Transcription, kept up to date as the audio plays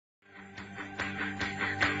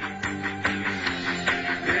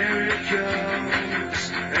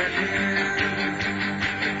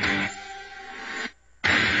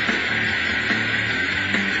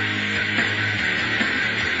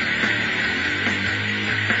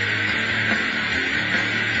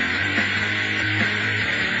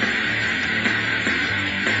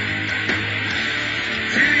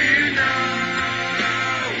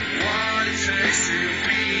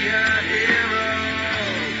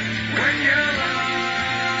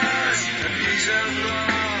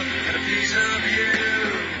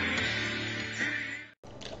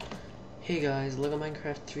Hey guys, Lego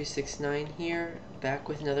Minecraft 369 here, back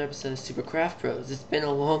with another episode of Super Craft Bros. It's been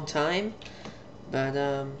a long time, but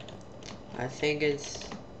I think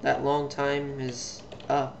that long time is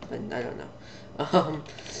up, and I don't know.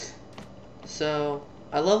 So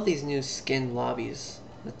I love these new skin lobbies.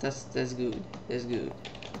 That's good. That's good.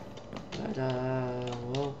 But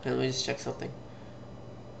well, let me just check something.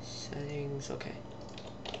 Settings, okay.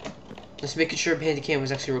 Just making sure Bandicam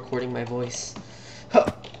was actually recording my voice. Huh.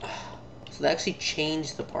 So they actually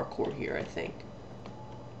changed the parkour here, I think.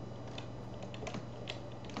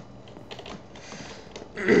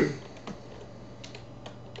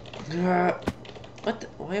 What the?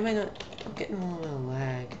 Why am I not? I'm getting a little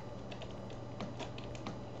lag.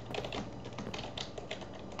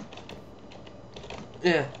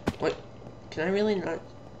 Yeah, what? Can I really not?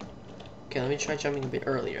 Okay, let me try jumping a bit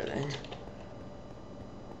earlier then.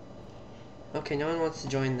 Okay, no one wants to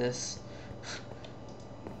join this.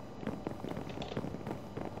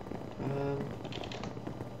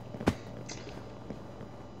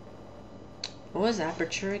 What was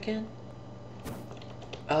aperture again?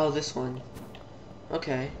 Oh, this one.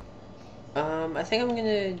 Okay. I think I'm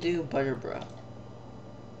gonna do Butterbro.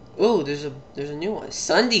 Ooh, there's a new one.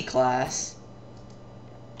 Sunday class.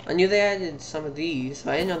 I knew they added some of these,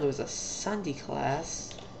 but I didn't know there was a Sunday class.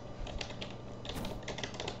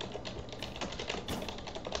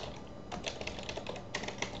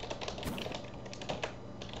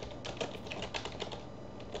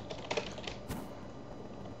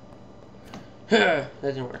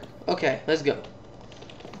 That didn't work. Okay, let's go.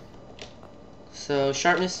 So,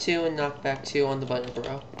 sharpness 2 and knockback 2 on the button,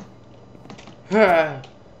 bro.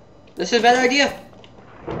 This is a bad idea!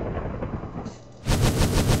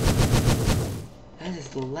 That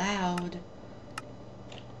is loud.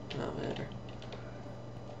 Oh, whatever.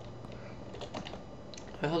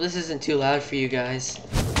 I hope this isn't too loud for you guys.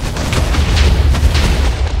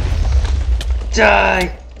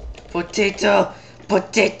 Die! Potato!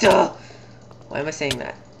 Potato! Why am I saying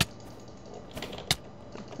that?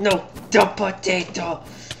 No! The potato!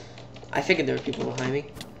 I figured there were people behind me.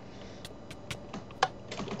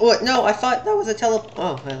 What? No, I thought that was a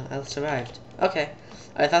Oh, well, I survived. Okay.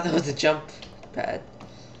 I thought that was a jump pad.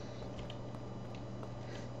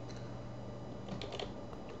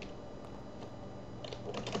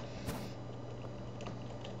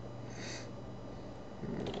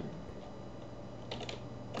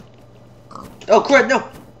 Oh, crud, no!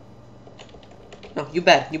 No, you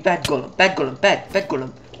bad golem, bad golem, bad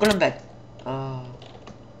golem, golem bad.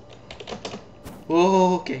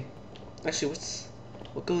 Oh, okay. Actually,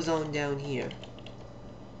 what goes on down here?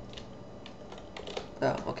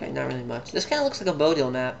 Oh, okay, not really much. This kind of looks like a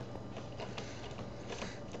Bodil map.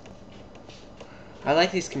 I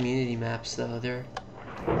like these community maps, though. They're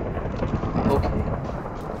okay.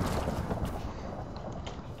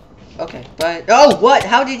 Okay, but oh, what?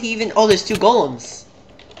 How did he even? Oh, there's two golems.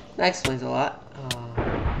 That explains a lot.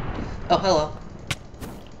 Oh, hello.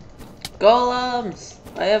 Golems!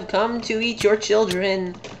 I have come to eat your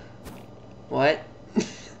children. What?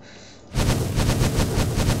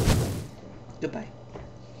 Goodbye.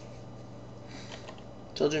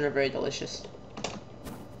 Children are very delicious.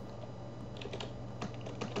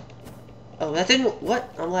 Oh, that didn't.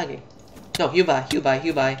 What? I'm lagging. No, you buy.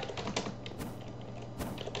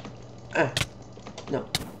 No.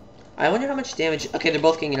 I wonder how much damage. Okay, they're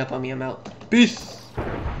both ganging up on me. I'm out. Peace!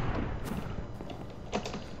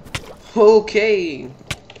 Okay.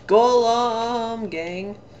 Golem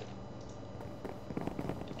gang.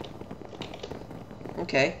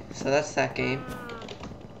 Okay, so that's that game.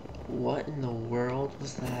 What in the world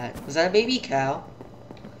was that? Was that a baby cow?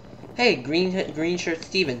 Hey, green shirt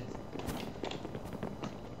Steven.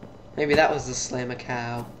 Maybe that was the slam a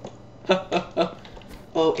cow.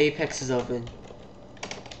 Oh, Apex is open.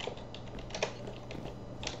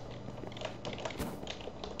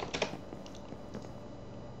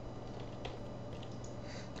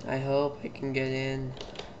 I hope I can get in.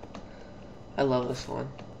 I love this one.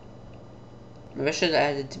 Maybe I should have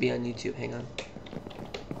added to be on YouTube. Hang on.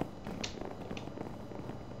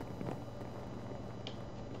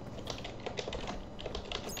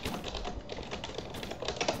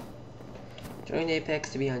 Join Apex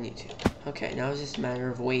to be on YouTube. Okay, now it's just a matter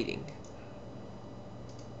of waiting.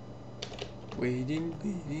 Waiting.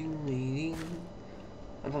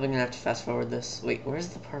 I'm probably gonna have to fast forward this. Wait, where's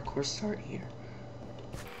the parkour start here?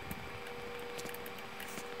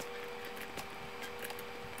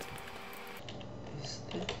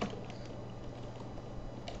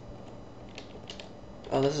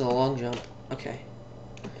 Oh, this is a long jump. Okay.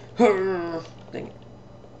 Dang it.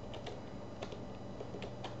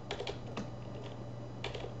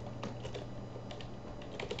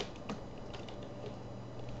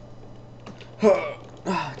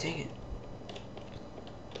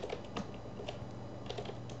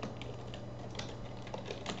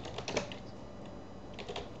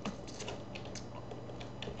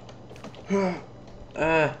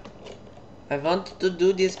 I want to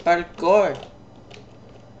do this parkour.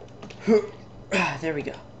 There we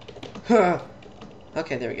go.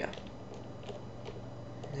 Okay, there we go.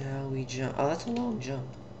 Now we jump. Oh, that's a long jump.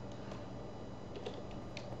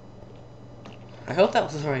 I hope that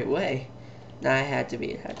was the right way. Nah, it had to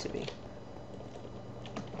be. It had to be.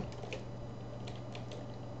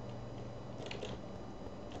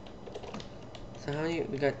 So how many?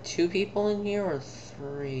 We got 2 people in here or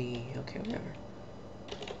 3? Okay, whatever.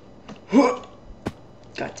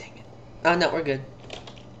 God dang it. Oh no, we're good.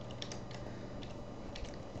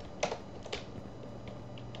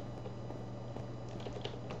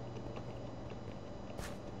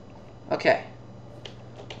 Okay.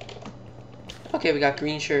 Okay, we got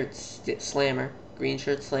green shirt slammer, green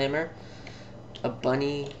shirt slammer, a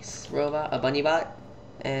bunny robot, a bunny bot,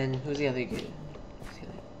 and who's the other guy?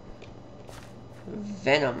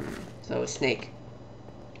 Venom, so a snake.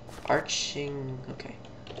 Arching, okay.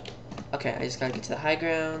 Okay, I just gotta get to the high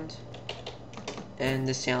ground. And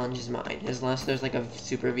this challenge is mine, unless there's like a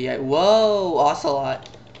super VI. Whoa, Ocelot.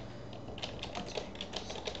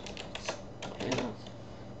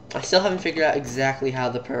 I still haven't figured out exactly how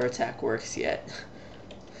the Purr Attack works yet.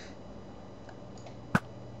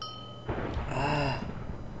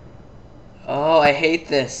 Oh, I hate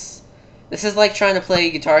this. This is like trying to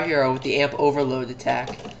play Guitar Hero with the amp overload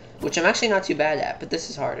attack, which I'm actually not too bad at, but this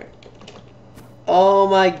is harder. Oh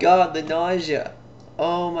my god, the nausea.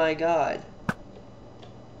 Oh my god.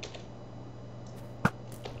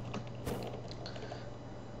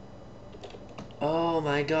 Oh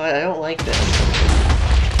my god, I don't like this.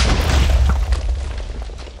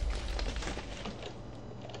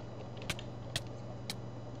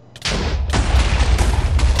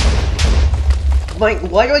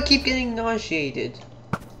 Why do I keep getting nauseated?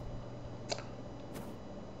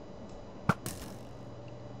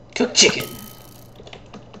 Cooked chicken.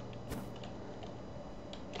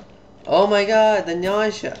 Oh my god, the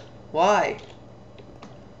nausea. Why?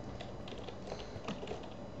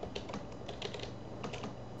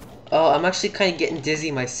 Oh, I'm actually kind of getting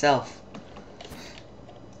dizzy myself.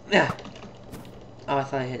 Yeah. Oh, I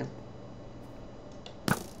thought I hit him.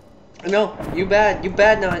 No, you bad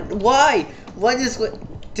now. Why? What?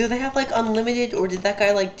 Do they have like unlimited, or did that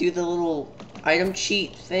guy like do the little item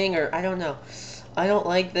cheat thing, or I don't know. I don't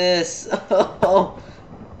like this.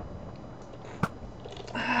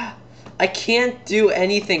 I can't do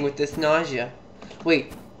anything with this nausea.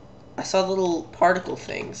 Wait, I saw the little particle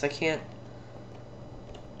things. I can't.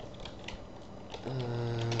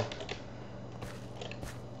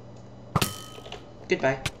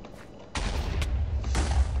 Goodbye.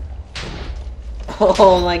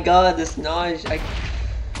 Oh my god, this nausea.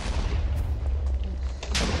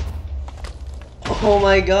 Oh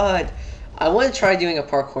my god. I want to try doing a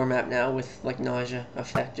parkour map now with like nausea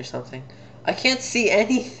effect or something. I can't see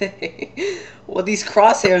anything. Well, these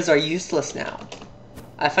crosshairs are useless now.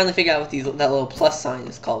 I finally figured out what that little plus sign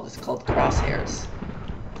is called. It's called crosshairs.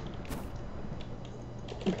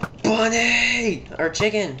 Bunny! Or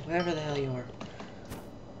chicken, whatever the hell you are.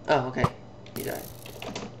 Oh, okay. You died.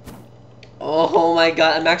 Oh my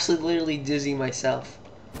god, I'm actually literally dizzy myself.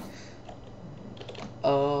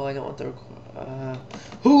 Oh, I don't want the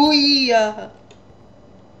hoo-yah!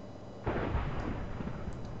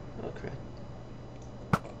 Oh crap.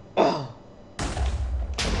 Oh!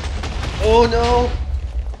 Oh no!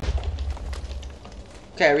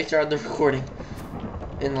 Okay, I restarted the recording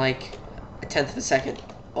in like a 1/10 of a second.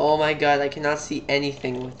 Oh my god, I cannot see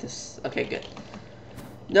anything with this. Okay, good.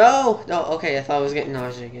 No! No, okay, I thought I was getting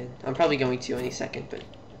nausea again. I'm probably going to any second, but...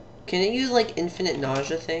 Can it use, like, infinite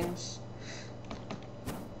nausea things?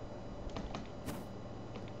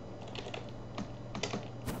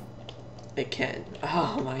 It can.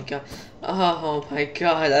 Oh my god. Oh my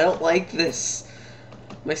god, I don't like this.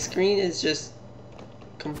 My screen is just...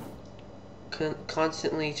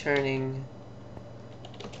 constantly turning...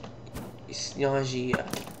 nausea.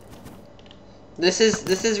 This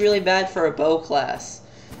is really bad for a bow class.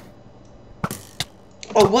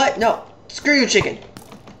 Oh, what? No. Screw you, chicken.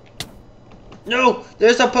 No,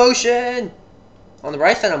 there's a potion. On the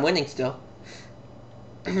right side, I'm winning still.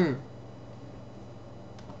 The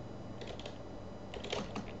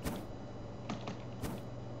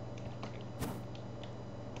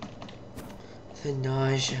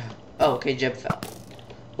nausea. Oh, okay, Jeb fell.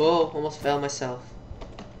 Whoa, almost fell myself.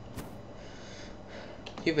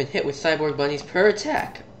 You've been hit with Cyborg Bunny's Purr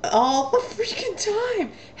Attack. All the freaking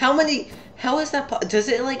time. How is that? Does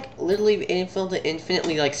it like literally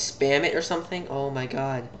infinitely like spam it or something? Oh my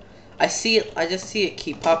god. I see it. I just see it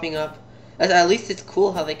keep popping up. At least it's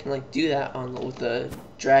cool how they can like do that on with the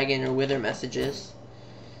dragon or wither messages.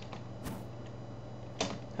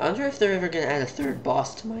 I wonder if they're ever gonna add a third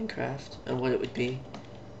boss to Minecraft and what it would be.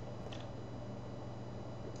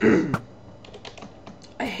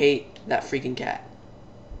 I hate that freaking cat.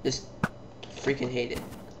 Just freaking hate it.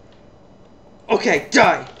 Okay,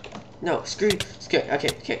 die! No, screw you. Okay,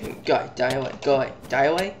 go, die away, go away, die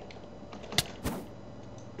away.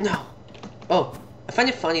 No. Oh, I find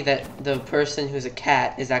it funny that the person who's a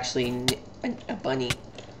cat is actually a bunny.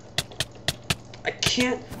 I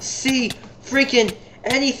can't see freaking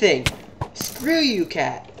anything. Screw you,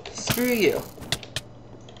 cat. Screw you.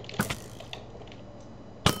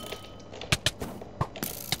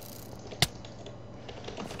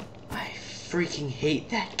 I freaking hate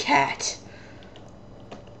that cat.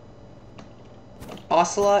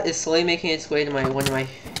 Ocelot is slowly making its way to one of my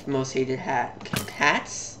most hated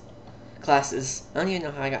classes. I don't even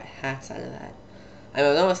know how I got hats out of that. I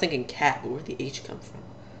was thinking cat, but where'd the H come from?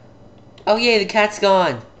 Oh yay, the cat's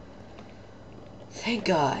gone. Thank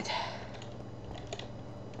God.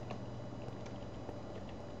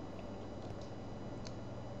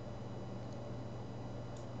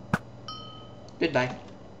 Goodbye.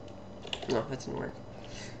 No, that didn't work.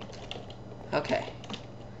 Okay.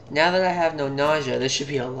 Now that I have no nausea, this should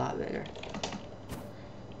be a lot better.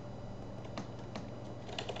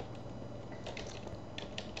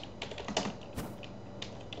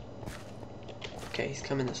 Okay, he's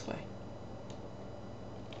coming this way.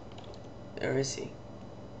 Where is he?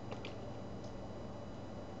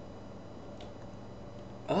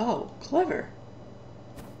 Oh, clever.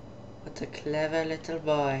 What a clever little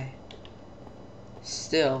boy.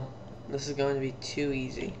 Still, this is going to be too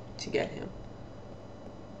easy to get him.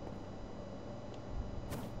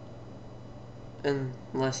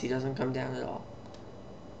 Unless he doesn't come down at all.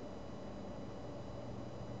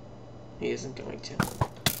 He isn't going to.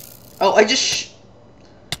 Oh, I just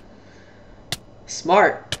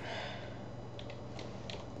smart.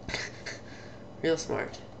 Real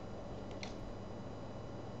smart.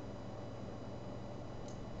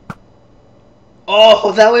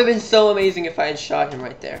 Oh, that would have been so amazing if I had shot him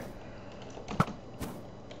right there.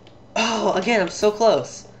 Oh, again, I'm so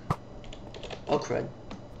close. Oh, crud.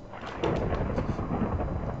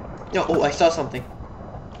 No, oh, I saw something.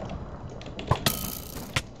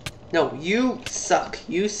 No, you suck.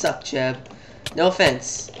 You suck, Jeb. No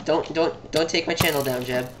offense. Don't take my channel down,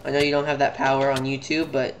 Jeb. I know you don't have that power on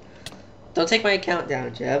YouTube, but don't take my account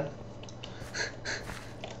down, Jeb.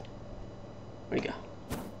 Where'd he go?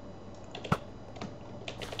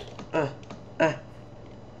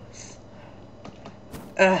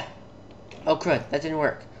 Oh crud, that didn't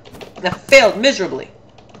work. That failed miserably.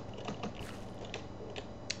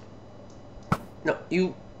 No,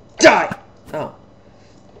 you die! Oh.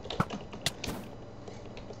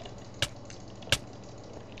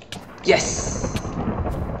 Yes!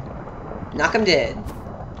 Knock him dead.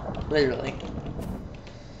 Literally.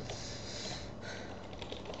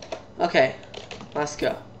 Okay, let's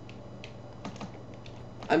go.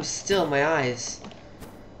 I'm still, my eyes.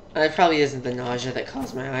 It probably isn't the nausea that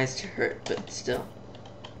caused my eyes to hurt, but still.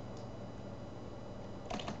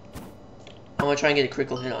 I want to try and get a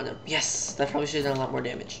critical hit on him. Yes! That probably should have done a lot more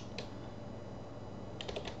damage.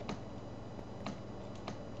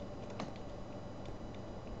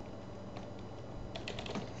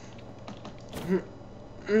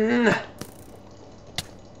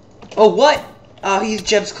 Oh, what? Oh, he's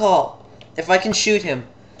Jeb's call. If I can shoot him.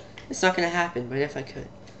 It's not going to happen, but if I could.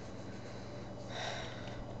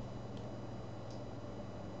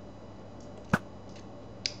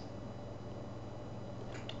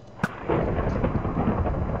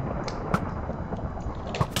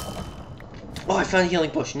 Oh, I found a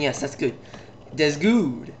healing potion. Yes, that's good. That's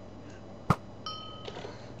good.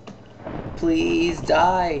 Please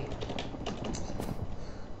die.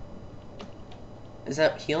 Is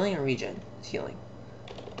that healing or regen? It's healing.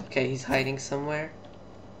 Okay, he's hiding somewhere.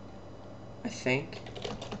 I think.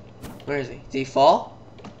 Where is he? Did he fall?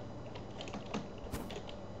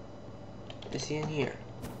 Is he in here?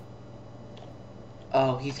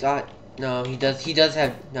 Oh, he's got... No, he does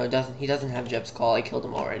have... No, he doesn't have Jeb's call. I killed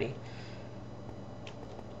him already.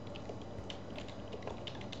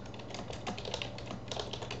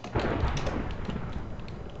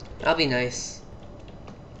 That'll be nice.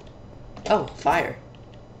 Oh, fire.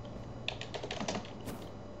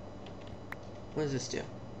 What does this do?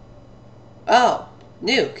 Oh,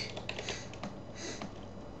 nuke.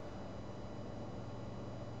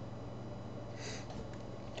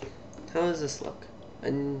 How does this look?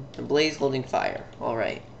 A blaze holding fire.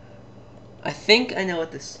 Alright. I think I know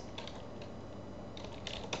what this...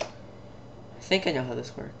 think I know how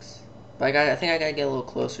this works. But I think I gotta get a little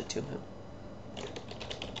closer to him.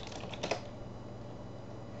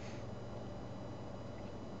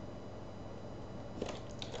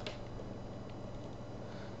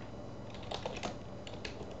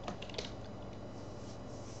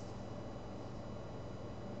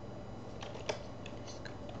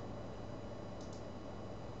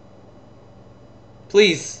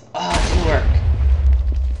 Please! Ah, it didn't work.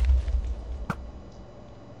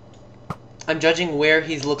 I'm judging where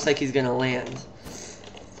he looks like he's gonna land.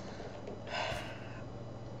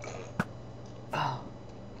 Oh.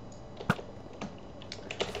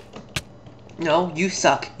 No, you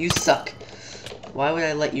suck. You suck. Why would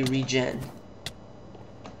I let you regen?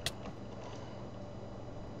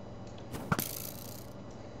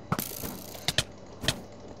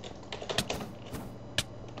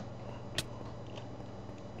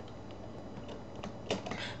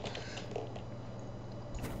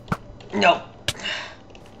 No.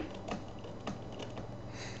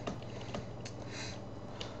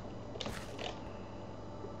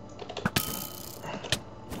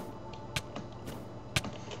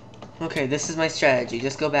 Okay, this is my strategy.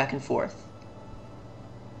 Just go back and forth.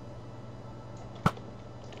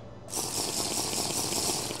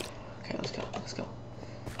 Okay, let's go. Let's go.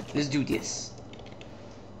 Let's do this.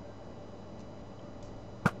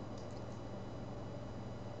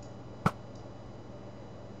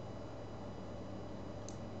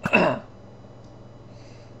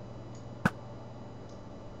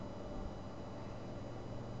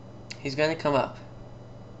 He's gonna come up.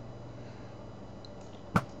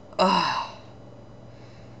 Ah.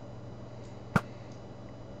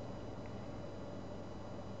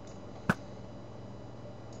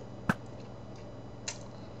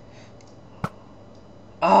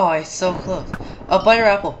 Oh, I'm so close. Oh, butter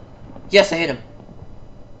apple. Yes, I hit him.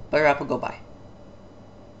 Butter apple, go by.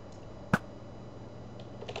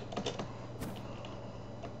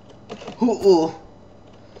 Ooh.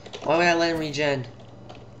 Why would I let him regen?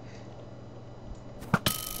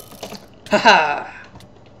 Haha!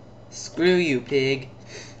 Screw you, pig.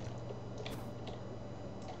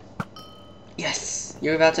 Yes!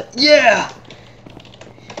 You're about to. Yeah!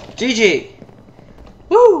 GG!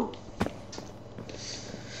 Woo!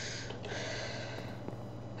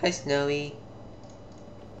 Hi, Snowy.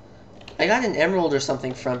 I got an emerald or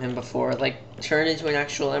something from him before. Like, turned into an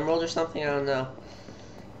actual emerald or something? I don't know.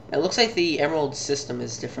 It looks like the emerald system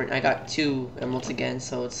is different. I got 2 emeralds again,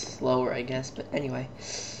 so it's lower, I guess. But anyway.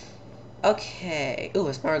 Okay. Ooh,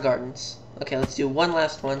 Asmara Gardens. Okay, let's do one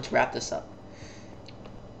last one to wrap this up.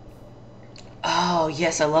 Oh,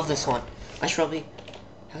 yes, I love this one. I should probably...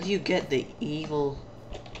 How do you get the evil...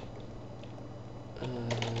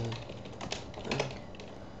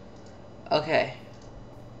 Okay.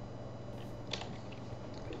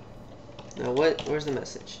 Now, where's the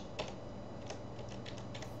message?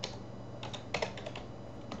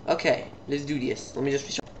 Okay, let's do this. Let me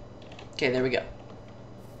just... Okay, there we go.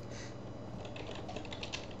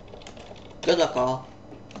 Good luck, all.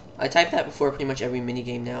 I typed that before pretty much every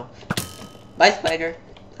minigame now. Bye, Spider.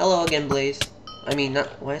 Hello again, Blaze. I mean, not...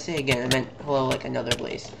 When I say again, I meant hello like another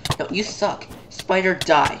Blaze. No, you suck. Spider,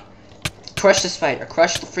 die. Crush the spider.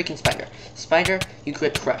 Crush the freaking spider. Spider, you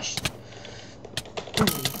get crushed.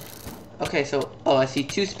 Okay, so... Oh, I see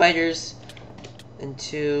 2 spiders. And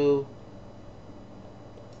 2...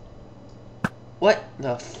 What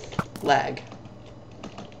the lag?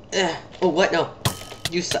 Oh, what? No.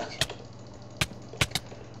 You suck.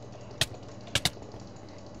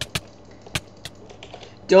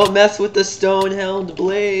 Don't mess with the stone-helmed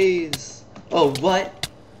Blaze. Oh, what?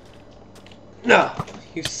 No,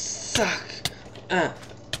 you suck.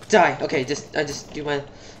 Die. Okay, I just do my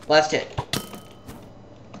last hit.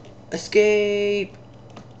 Escape.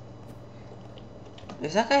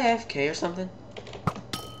 Is that guy AFK or something?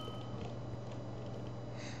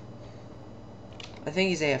 I think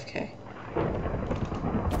he's AFK.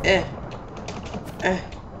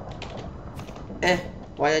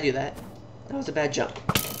 Why did I do that? That was a bad jump.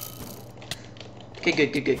 Okay,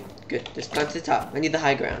 good. Just climb to the top. I need the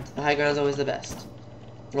high ground. The high ground is always the best.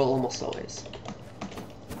 Well, almost always.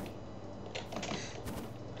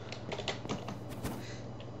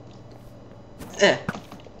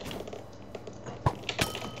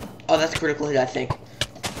 Oh, that's a critical hit, I think.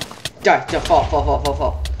 Die,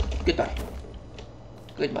 fall. Goodbye.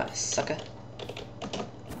 Goodbye, sucker.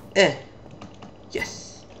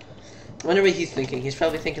 Yes. I wonder what he's thinking. He's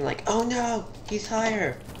probably thinking like, oh no, he's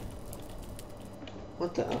higher.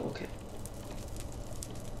 What the? Oh, okay.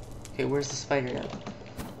 Okay, where's the spider now?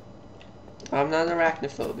 I'm not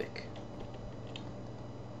arachnophobic.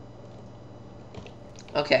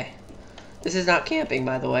 Okay. This is not camping,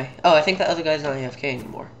 by the way. Oh, I think that other guy's not AFK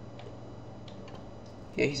anymore.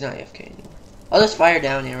 Yeah, he's not AFK anymore. I'll just fire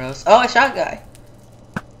down arrows. Oh, I shot guy.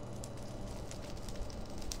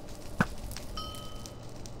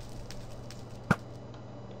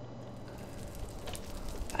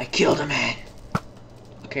 I killed a man.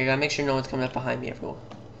 Okay, I gotta make sure no one's coming up behind me, everyone.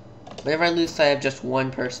 Whenever I lose sight of just one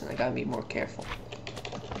person, I gotta be more careful.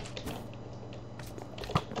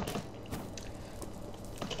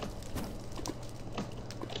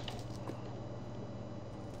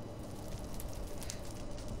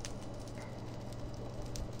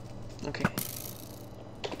 Okay.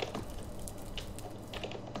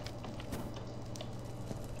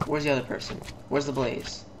 Where's the other person? Where's the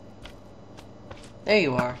blaze? There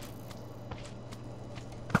you are.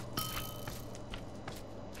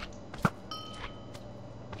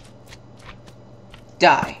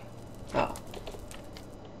 Die. Oh.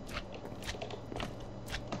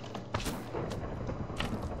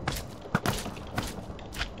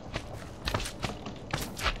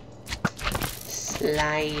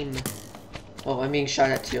 Slime. Oh, I'm being shot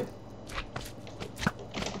at too.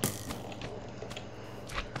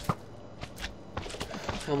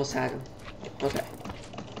 I almost had him. Okay.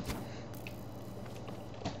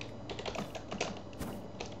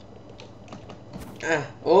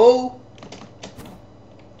 Oh!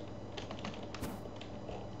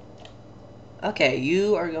 Okay,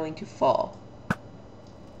 you are going to fall.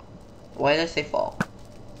 Why did I say fall?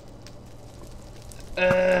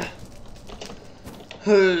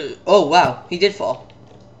 Oh, wow, he did fall.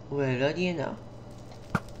 What do you know?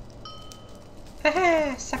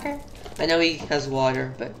 Haha, sucker. I know he has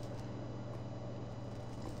water, but...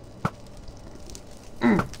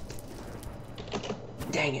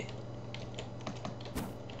 Dang it.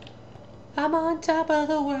 I'm on top of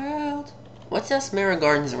the world. What's Asmara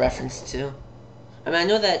Gardens a reference to? I mean, I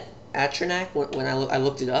know that Atronak, when I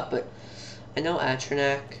looked it up, but I know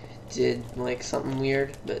Atronak did, like, something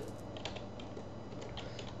weird, but...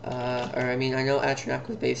 or, I mean, I know Atronak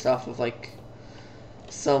was based off of, like,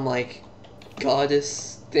 some, like,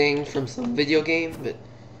 goddess thing from some video game, but...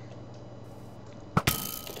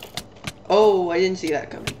 Oh, I didn't see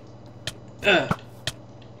that coming.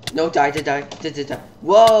 No, die.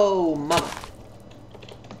 Whoa, mama.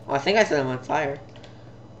 Oh, I think I set him on fire.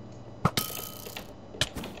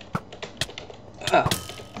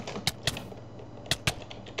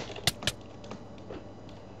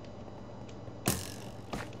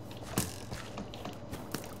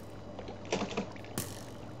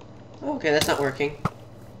 Okay, that's not working.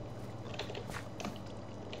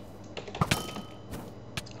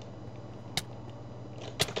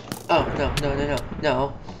 Oh,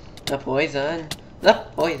 no. The poison. No.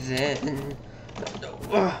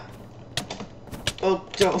 Oh,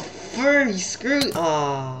 don't furry, screw.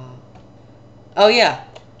 Oh, yeah.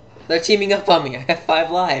 They're teaming up on me. I have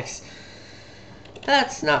 5 lives.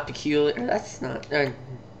 That's not peculiar. That's not... no,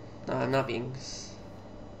 I'm not being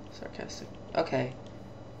sarcastic. Okay.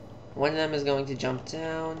 One of them is going to jump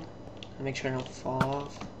down. I'll make sure I don't fall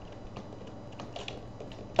off.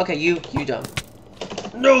 Okay, you don't.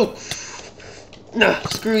 No! No,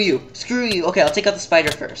 screw you. Okay, I'll take out the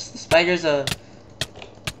spider first. The spider's a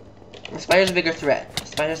bigger threat.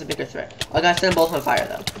 I gotta set them both on fire,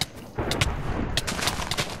 though.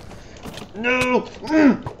 No!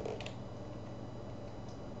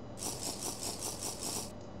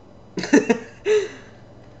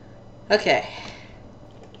 Okay.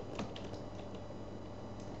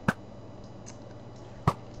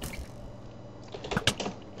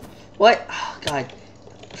 What? Oh, God.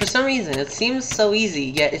 For some reason, it seems so easy,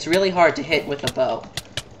 yet it's really hard to hit with a bow.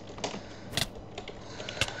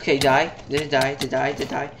 Okay, die. Did it die?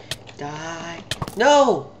 Die.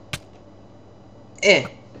 No!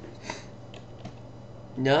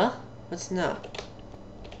 No? What's no?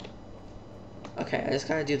 Okay, I just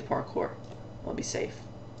gotta do the parkour. I'll be safe.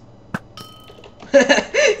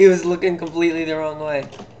 He was looking completely the wrong way.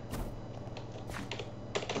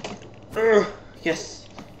 Yes.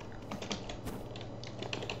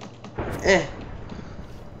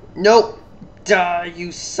 Nope. Die,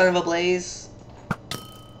 you son of a blaze.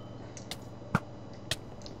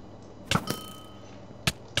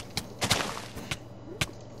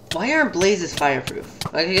 Why aren't blazes fireproof?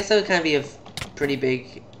 I guess that would kind of be a pretty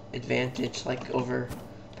big advantage, like, over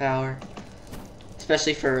power.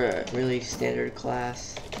 Especially for a really standard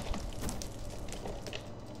class.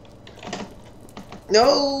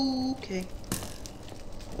 No! Okay.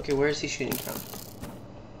 Okay, where is he shooting from?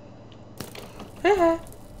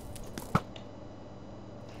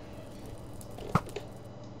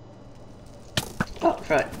 Oh,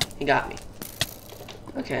 front. He got me.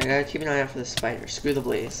 Okay, I gotta keep an eye out for the spider. Screw the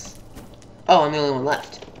blaze. Oh, I'm the only one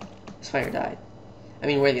left. The spider died. I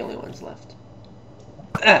mean, we're the only ones left.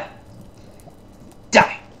 Die!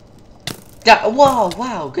 Die! Whoa,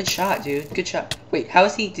 wow, good shot, dude. Good shot. Wait, how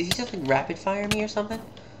is he? Did he just like rapid fire me or something?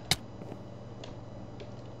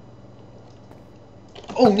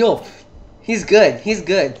 Oh no! He's good. He's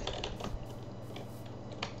good.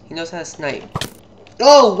 He knows how to snipe.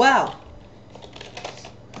 Oh, wow!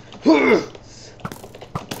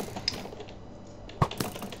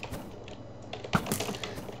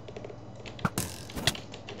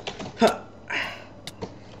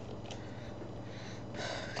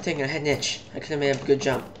 Taking a head niche. I could have made a good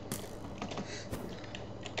jump.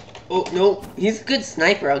 Oh, no. He's a good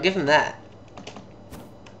sniper. I'll give him that.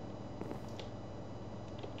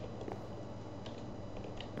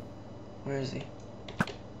 Where is he?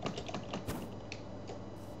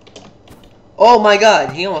 Oh my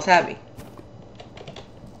god. He almost had me.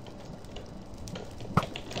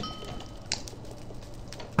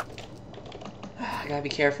 I gotta be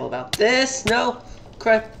careful about this. No.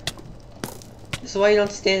 Crap. This is why you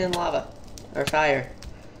don't stand in lava. Or fire.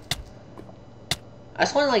 I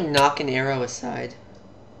just want to like knock an arrow aside.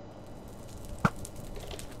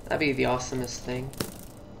 That'd be the awesomest thing.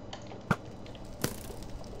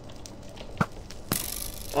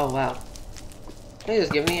 Oh wow. They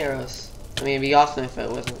just give me arrows. I mean, it'd be awesome if it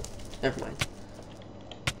wasn't. Never mind.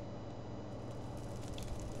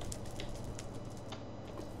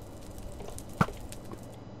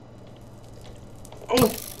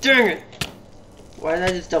 Oh, dang it! Why did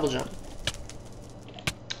I just double jump?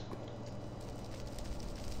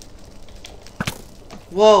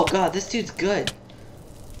 Whoa, god, this dude's good.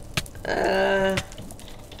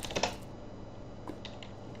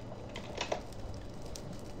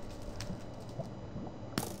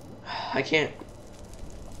 I can't.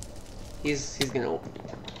 He's gonna.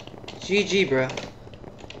 GG, bro.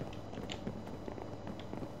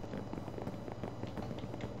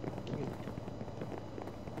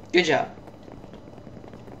 Good job.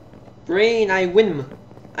 Brain, I win.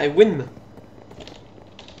 I win.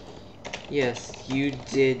 Yes, you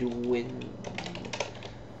did win.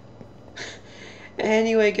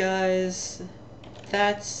 Anyway, guys,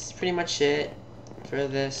 that's pretty much it for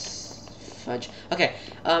this fudge. Okay,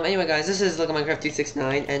 anyway, guys, this is Look at Minecraft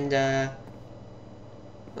 369, and,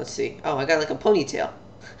 let's see. Oh, I got like a ponytail.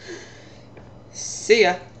 See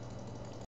ya.